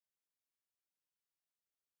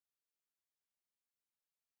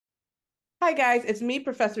Hi guys, it's me,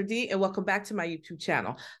 Professor D, and welcome back to my YouTube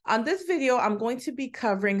channel. On this video, I'm going to be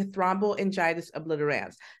covering Thromboangiitis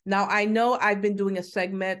Obliterans. Now, I know I've been doing a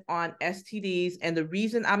segment on STDs, and the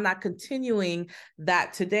reason I'm not continuing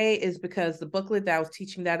that today is because the booklet that I was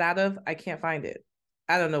teaching that out of, I can't find it.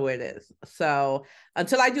 I don't know where it is. So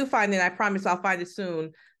until I do find it, I promise I'll find it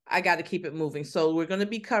soon. I got to keep it moving. So we're going to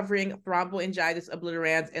be covering Thromboangiitis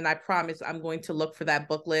Obliterans, and I promise I'm going to look for that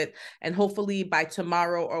booklet, and hopefully by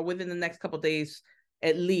tomorrow or within the next couple of days,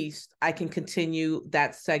 at least, I can continue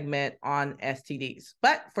that segment on STDs.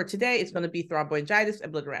 But for today, it's going to be Thromboangiitis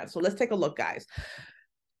Obliterans. So let's take a look, guys.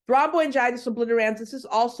 Thromboangiitis Obliterans, this is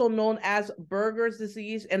also known as Buerger's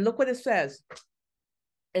disease, and look what it says.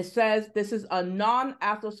 It says this is a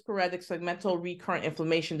non-atherosclerotic segmental recurrent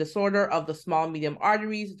inflammation disorder of the small medium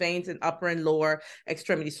arteries, veins, and upper and lower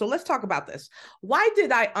extremities. So let's talk about this. Why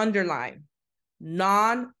did I underline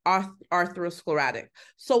non-atherosclerotic?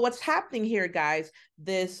 So what's happening here, guys,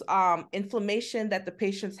 this inflammation that the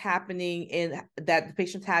patient's having in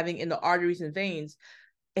the arteries and veins,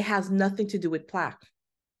 it has nothing to do with plaque.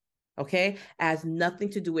 Okay, it has nothing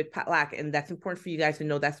to do with plaque, and that's important for you guys to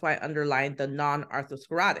know. That's why I underlined the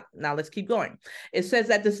non-atherosclerotic. Now let's keep going. It says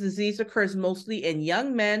that this disease occurs mostly in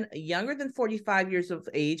young men younger than 45 years of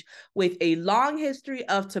age with a long history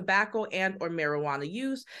of tobacco and or marijuana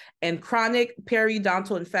use and chronic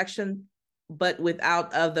periodontal infection, but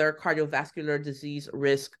without other cardiovascular disease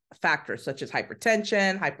risk factors such as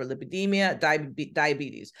hypertension, hyperlipidemia,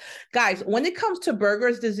 diabetes. Guys, when it comes to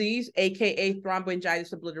Buerger's disease, aka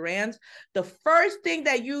Thromboangiitis Obliterans, the first thing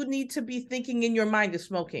that you need to be thinking in your mind is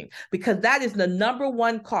smoking, because that is the number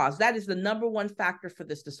one cause. That is the number one factor for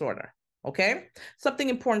this disorder. Okay? Something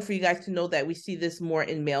important for you guys to know, that we see this more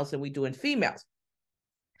in males than we do in females.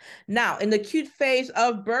 Now, in the acute phase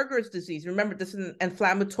of Buerger's disease, remember this is an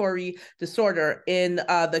inflammatory disorder. In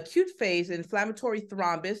the acute phase, inflammatory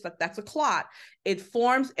thrombus, that's a clot, it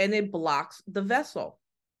forms and it blocks the vessel.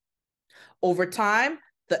 Over time,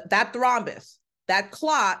 that thrombus, that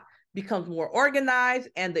clot, becomes more organized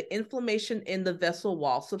and the inflammation in the vessel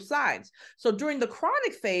wall subsides. So during the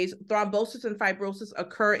chronic phase, thrombosis and fibrosis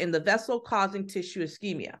occur in the vessel, causing tissue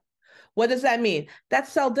ischemia. What does that mean?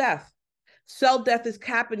 That's cell death. Cell death is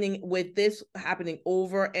happening with this happening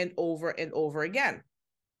over and over and over again.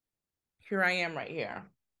 Here I am right here.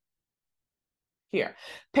 Here.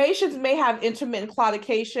 Patients may have intermittent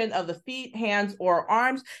claudication of the feet, hands, or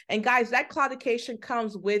arms. And guys, that claudication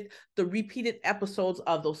comes with the repeated episodes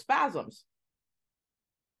of those spasms.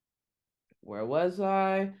 Where was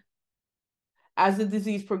I? As the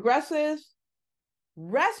disease progresses,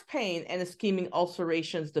 rest pain and ischemic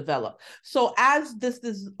ulcerations develop. So as this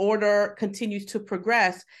disorder continues to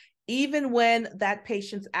progress, even when that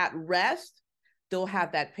patient's at rest, they'll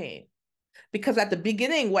have that pain. Because at the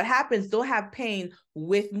beginning, what happens, they'll have pain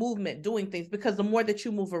with movement, doing things, because the more that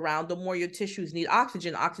you move around, the more your tissues need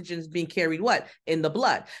oxygen. Oxygen is being carried what? In the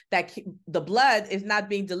blood. That the blood is not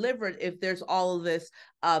being delivered if there's all of this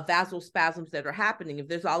vasospasms that are happening, if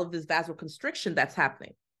there's all of this vasoconstriction that's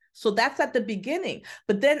happening. So that's at the beginning.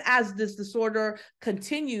 But then as this disorder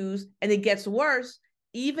continues and it gets worse,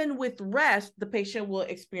 even with rest, the patient will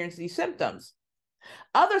experience these symptoms.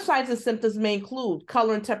 Other signs and symptoms may include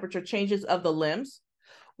color and temperature changes of the limbs.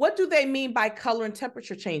 What do they mean by color and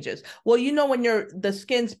temperature changes? Well, when the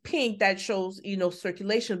skin's pink, that shows,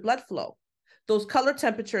 circulation, blood flow. Those color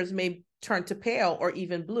temperatures may turn to pale or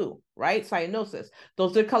even blue, right? Cyanosis.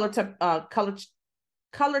 Those are color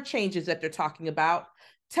changes that they're talking about.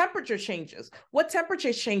 Temperature changes. What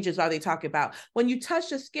temperature changes are they talking about? When you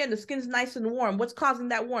touch the skin's nice and warm. What's causing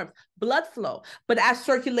that warmth? Blood flow. But as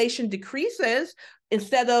circulation decreases,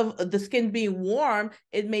 instead of the skin being warm,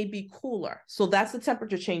 it may be cooler. So that's the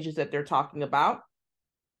temperature changes that they're talking about.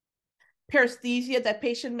 Paresthesia, that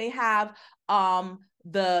patient may have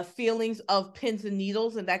the feelings of pins and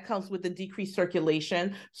needles, and that comes with the decreased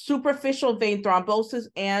circulation. Superficial vein thrombosis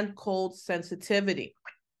and cold sensitivity.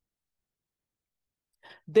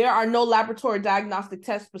 There are no laboratory diagnostic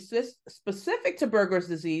tests specific to Buerger's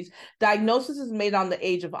disease. Diagnosis is made on the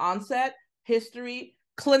age of onset, history,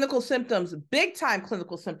 clinical symptoms, big time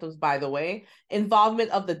clinical symptoms, by the way,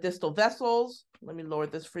 involvement of the distal vessels. Let me lower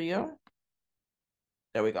this for you.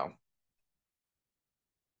 There we go.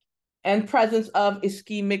 And presence of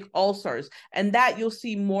ischemic ulcers. And that you'll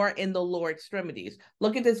see more in the lower extremities.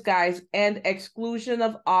 Look at this, guys, and exclusion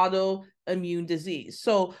of autoimmune disease.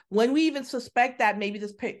 So when we even suspect that maybe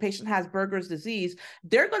this patient has Buerger's disease,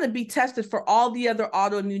 they're going to be tested for all the other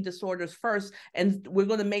autoimmune disorders first. And we're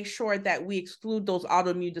going to make sure that we exclude those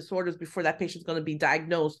autoimmune disorders before that patient's going to be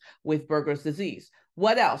diagnosed with Buerger's disease.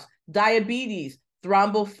 What else? Diabetes,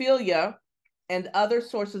 thrombophilia, and other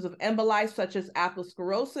sources of emboli, such as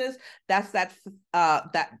atherosclerosis. That's that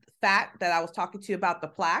fat that I was talking to you about, the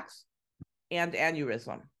plaques, and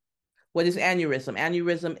aneurysm. What is aneurysm?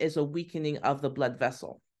 Aneurysm is a weakening of the blood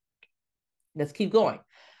vessel. Let's keep going.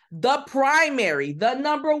 The primary, the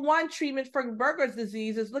number one treatment for Buerger's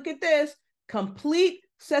disease is, look at this, complete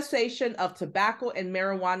cessation of tobacco and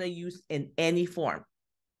marijuana use in any form.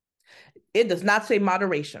 It does not say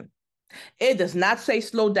moderation. It does not say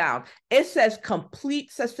slow down. It says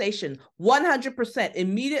complete cessation, 100%.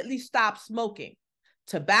 Immediately stop smoking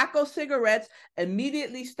tobacco, cigarettes,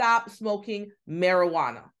 immediately stop smoking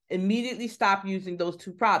marijuana, immediately stop using those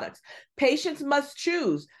two products. Patients must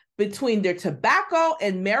choose between their tobacco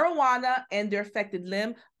and marijuana and their affected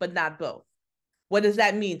limb, but not both. What does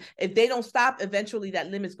that mean? If they don't stop, eventually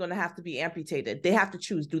that limb is going to have to be amputated. They have to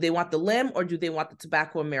choose. Do they want the limb or do they want the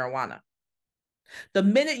tobacco and marijuana? The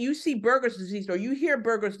minute you see Buerger's disease or you hear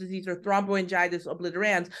Buerger's disease or Thromboangiitis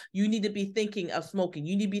Obliterans, you need to be thinking of smoking.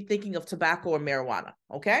 You need to be thinking of tobacco or marijuana,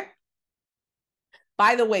 okay?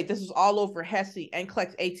 By the way, this is all over HESI and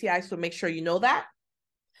NCLEX ATI, so make sure you know that.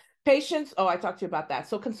 Patients, I talked to you about that.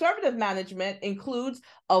 So conservative management includes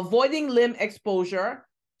avoiding limb exposure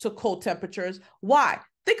to cold temperatures. Why?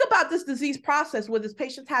 Think about this disease process where this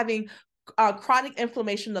patient's having chronic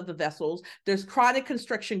inflammation of the vessels. There's chronic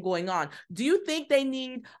constriction going on. Do you think they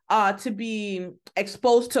need to be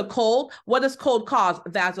exposed to cold? What does cold cause?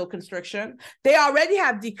 Vasoconstriction. They already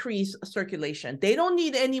have decreased circulation. They don't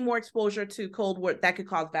need any more exposure to cold that could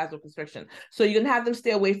cause vasoconstriction. So you're gonna have them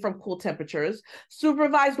stay away from cool temperatures.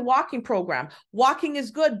 Supervised walking program. Walking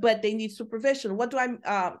is good, but they need supervision. What do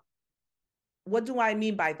I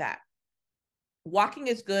mean by that? Walking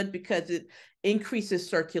is good because it increases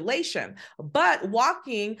circulation, but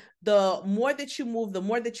walking, the more that you move, the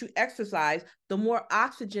more that you exercise, the more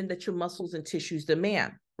oxygen that your muscles and tissues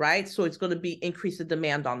demand, right? So it's going to be increase the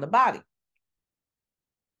demand on the body.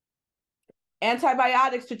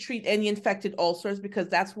 Antibiotics to treat any infected ulcers, because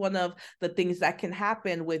that's one of the things that can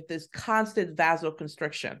happen with this constant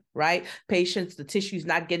vasoconstriction, right? Patients, the tissue's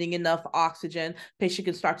not getting enough oxygen. Patient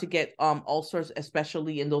can start to get ulcers,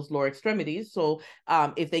 especially in those lower extremities. So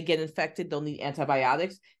if they get infected, they'll need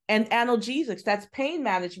antibiotics. And analgesics, that's pain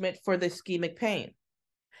management for the ischemic pain.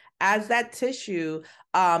 As that tissue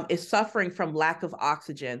is suffering from lack of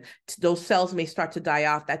oxygen, those cells may start to die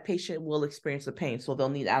off. That patient will experience the pain, so they'll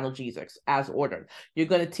need analgesics as ordered. You're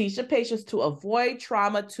going to teach the patients to avoid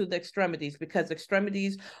trauma to the extremities, because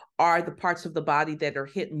extremities are the parts of the body that are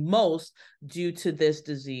hit most due to this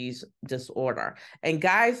disease disorder. And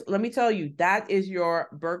guys, let me tell you, that is your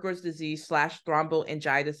Buerger's disease /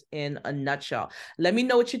 thromboangiitis in a nutshell. Let me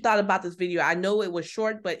know what you thought about this video. I know it was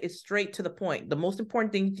short, but it's straight to the point. The most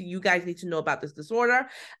important thing you guys need to know about this disorder.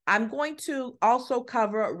 I'm going to also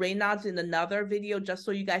cover Raynaud's in another video, just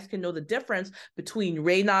so you guys can know the difference between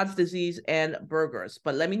Raynaud's disease and Buerger's.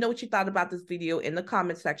 But let me know what you thought about this video in the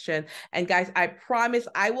comment section. And guys, I promise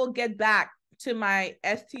I will get back to my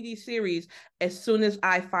STD series as soon as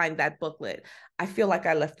I find that booklet. I feel like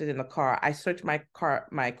I left it in the car. I searched my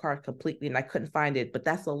car completely and I couldn't find it, but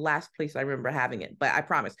that's the last place I remember having it. But I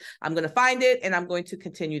promise I'm going to find it and I'm going to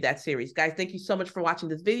continue that series. Guys, thank you so much for watching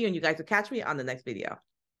this video, and you guys will catch me on the next video.